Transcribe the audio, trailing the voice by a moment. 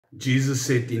Jesus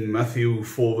said in Matthew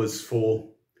 4 verse 4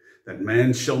 that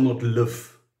man shall not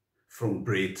live from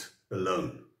bread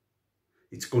alone.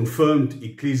 It's confirmed.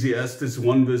 Ecclesiastes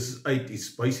 1 verse 8 is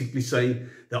basically saying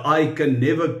the eye can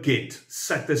never get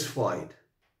satisfied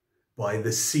by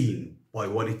the seen, by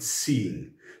what it's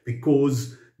seeing,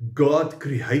 because God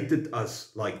created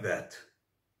us like that.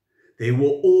 There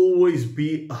will always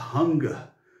be a hunger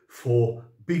for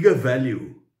bigger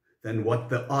value than what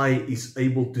the eye is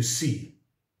able to see.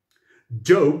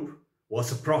 Job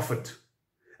was a prophet,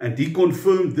 and he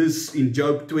confirmed this in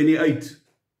Job 28.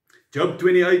 Job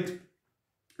 28,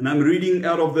 and I'm reading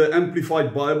out of the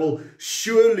Amplified Bible,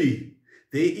 surely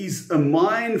there is a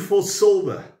mine for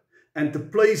silver and a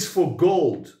place for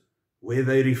gold where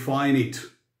they refine it.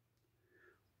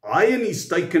 Iron is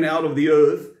taken out of the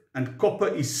earth and copper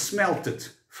is smelted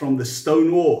from the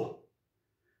stone ore.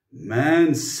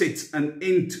 Man sets an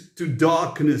end to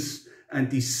darkness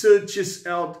and he searches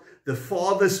out the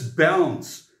farthest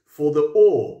bounds for the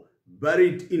ore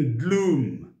buried in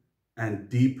gloom and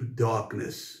deep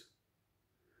darkness.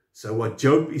 So what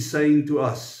Job is saying to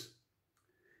us,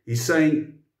 he's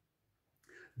saying,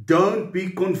 don't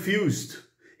be confused.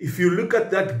 If you look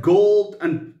at that gold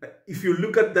and if you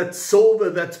look at that silver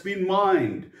that's been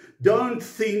mined, don't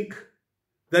think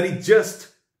that it just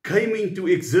came into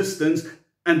existence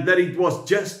and that it was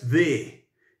just there.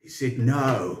 He said,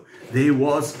 no, there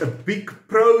was a big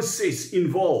process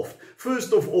involved.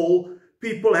 First of all,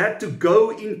 people had to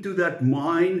go into that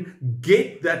mine,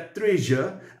 get that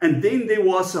treasure, and then there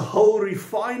was a whole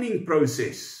refining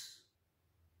process.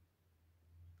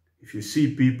 If you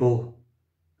see people,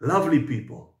 lovely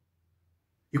people,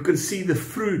 you can see the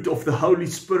fruit of the Holy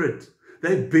Spirit.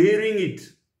 They're bearing it.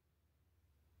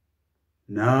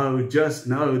 Now, just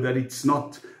know that it's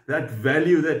not that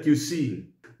value that you see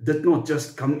did not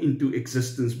just come into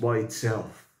existence by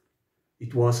itself.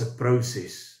 It was a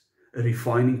process, a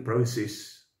refining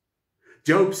process.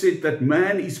 Job said that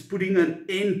man is putting an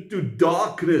end to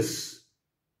darkness.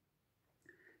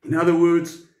 In other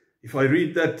words, if I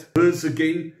read that verse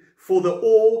again, for the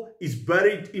ore is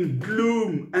buried in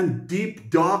gloom and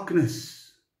deep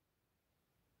darkness.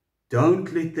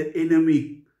 Don't let the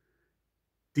enemy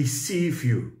deceive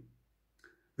you.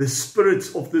 The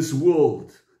spirits of this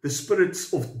world, the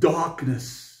spirits of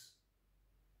darkness.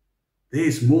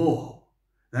 There's more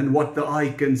than what the eye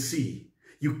can see.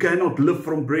 You cannot live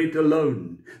from bread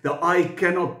alone. The eye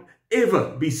cannot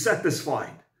ever be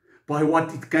satisfied by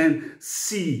what it can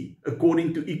see,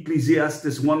 according to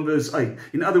Ecclesiastes 1 verse 8.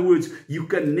 In other words, you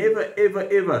can never, ever,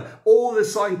 ever, all the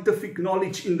scientific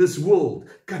knowledge in this world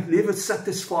can never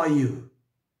satisfy you.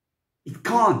 It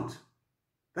can't.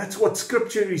 That's what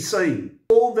Scripture is saying.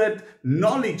 All that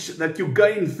knowledge that you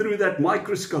gain through that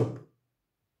microscope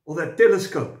or that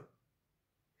telescope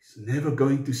is never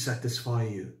going to satisfy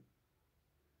you,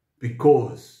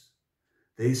 because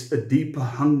there's a deeper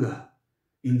hunger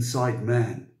inside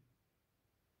man.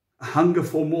 A hunger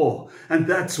for more. And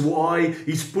that's why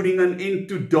he's putting an end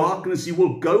to darkness. He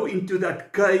will go into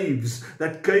that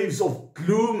caves of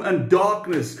gloom and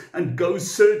darkness, and go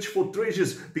search for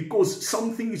treasures, because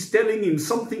something is telling him,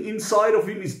 something inside of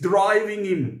him is driving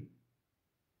him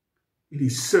in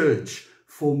his search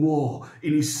for more,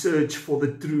 in his search for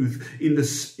the truth, in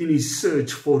his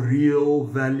search for real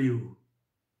value.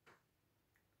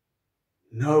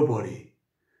 Nobody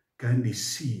can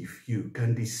deceive you,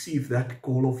 can deceive that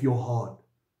call of your heart.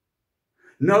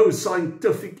 No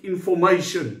scientific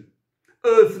information,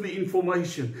 earthly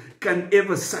information can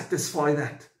ever satisfy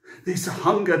that. There's a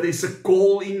hunger, there's a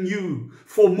call in you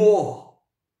for more.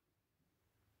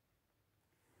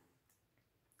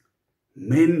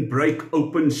 Men break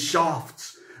open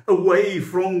shafts away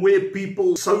from where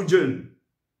people sojourn,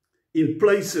 in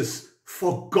places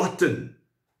forgotten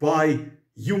by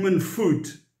human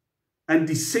foot, and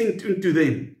descend into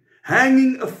them.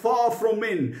 Hanging afar from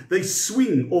men, they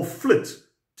swing or flit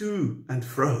to and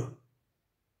fro.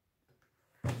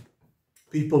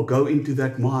 People go into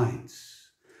that mines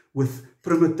with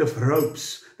primitive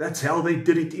ropes. That's how they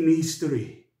did it in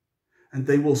history. And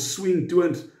they will swing to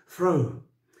and fro.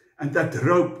 And that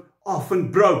rope often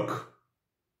broke.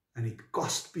 And it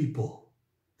cost people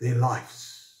their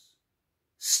lives.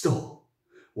 Still,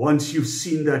 once you've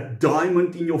seen that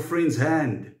diamond in your friend's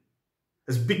hand,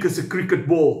 as big as a cricket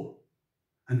ball,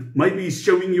 and maybe he's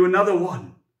showing you another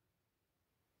one,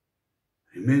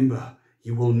 remember,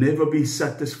 you will never be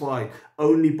satisfied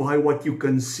only by what you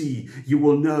can see. You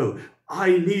will know,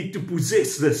 I need to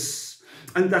possess this.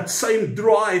 And that same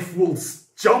drive will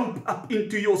jump up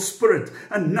into your spirit,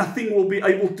 and nothing will be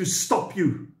able to stop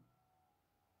you.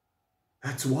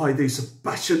 That's why there's a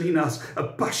passion in us, a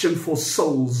passion for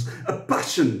souls, a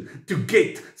passion to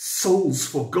get souls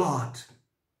for God.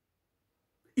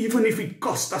 Even if it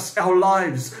cost us our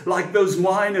lives, like those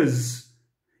miners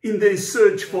in their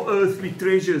search for earthly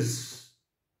treasures,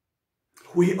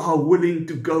 we are willing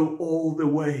to go all the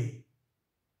way,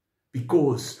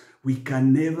 because we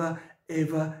can never,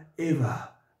 ever, ever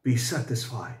be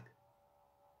satisfied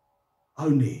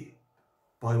only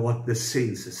by what the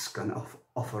senses can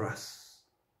offer us.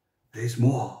 There's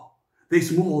more.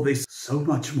 There's more. There's so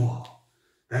much more.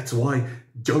 That's why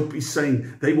Job is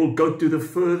saying they will go to the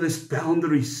furthest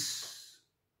boundaries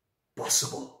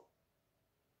possible.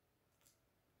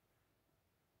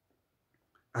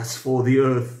 As for the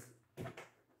earth,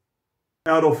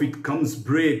 out of it comes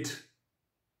bread.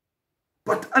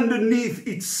 But underneath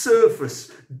its surface,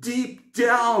 deep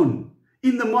down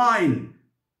in the mine,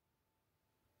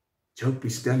 Job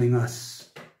is telling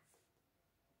us,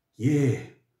 yeah,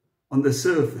 on the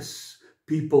surface,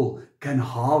 people can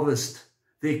harvest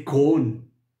their corn.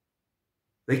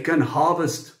 They can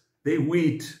harvest their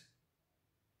wheat,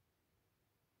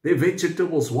 their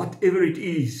vegetables, whatever it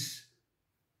is.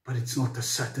 But it's not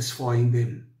satisfying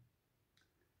them.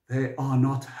 They are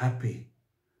not happy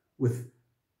with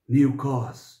new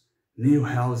cars, new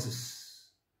houses,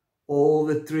 all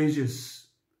the treasures,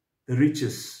 the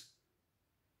riches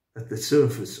that the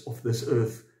surface of this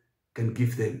earth can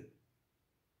give them.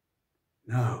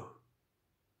 No,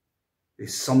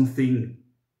 there's something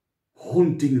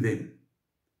haunting them.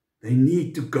 They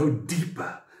need to go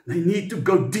deeper. They need to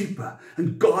go deeper.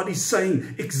 And God is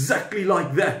saying exactly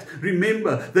like that.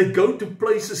 Remember, they go to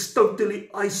places totally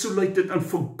isolated and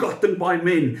forgotten by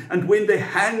men. And when they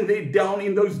hang there down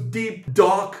in those deep,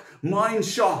 dark mine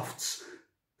shafts,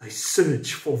 they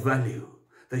search for value.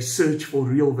 They search for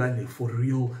real value, for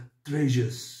real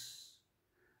treasures.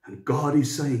 And God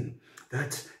is saying,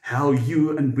 that's how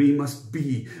you and we must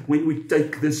be when we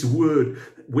take this word,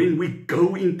 when we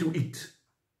go into it.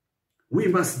 We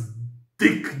must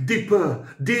dig deeper,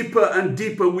 deeper and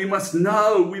deeper. We must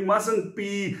know. We mustn't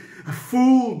be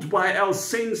fooled by our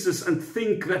senses and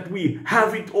think that we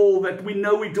have it all, that we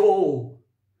know it all.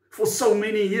 For so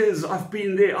many years I've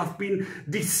been there. I've been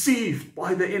deceived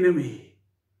by the enemy.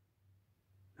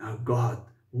 Now God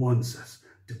wants us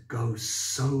to go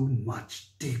so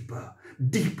much deeper,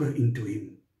 deeper into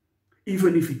Him.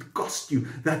 Even if it costs you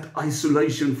that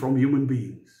isolation from human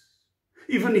beings.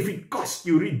 Even if it costs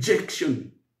you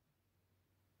rejection.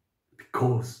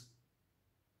 Because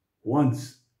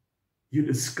once you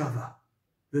discover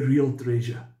the real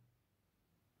treasure,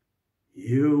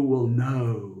 you will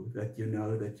know that you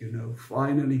know that you know.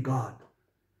 Finally, God,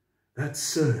 that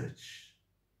surge,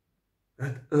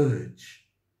 that urge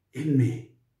in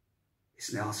me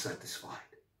is now satisfied.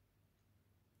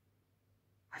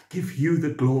 I give you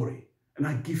the glory and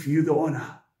I give you the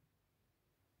honor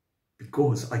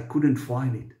because I couldn't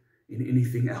find it in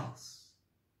anything else.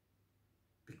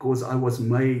 Because I was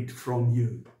made from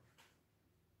you.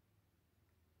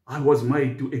 I was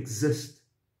made to exist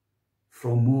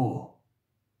from more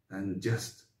than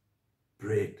just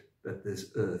bread that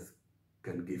this earth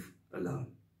can give alone.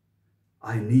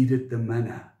 I needed the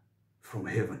manna from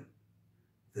heaven,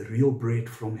 the real bread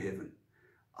from heaven.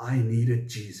 I needed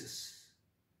Jesus.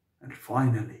 And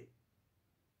finally,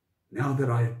 now that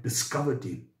I have discovered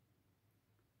Him,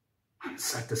 I'm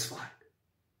satisfied.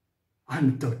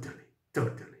 I'm totally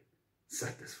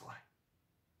satisfied.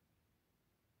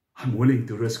 I'm willing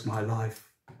to risk my life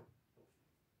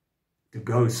to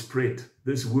go spread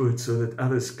this word so that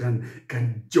others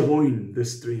can join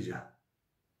this treasure.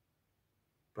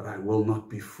 But I will not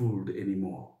be fooled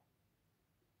anymore,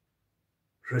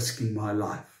 risking my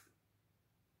life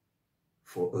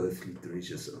for earthly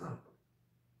treasures alone.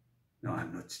 No,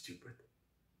 I'm not stupid.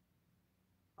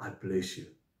 I bless you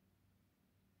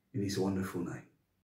in His wonderful name.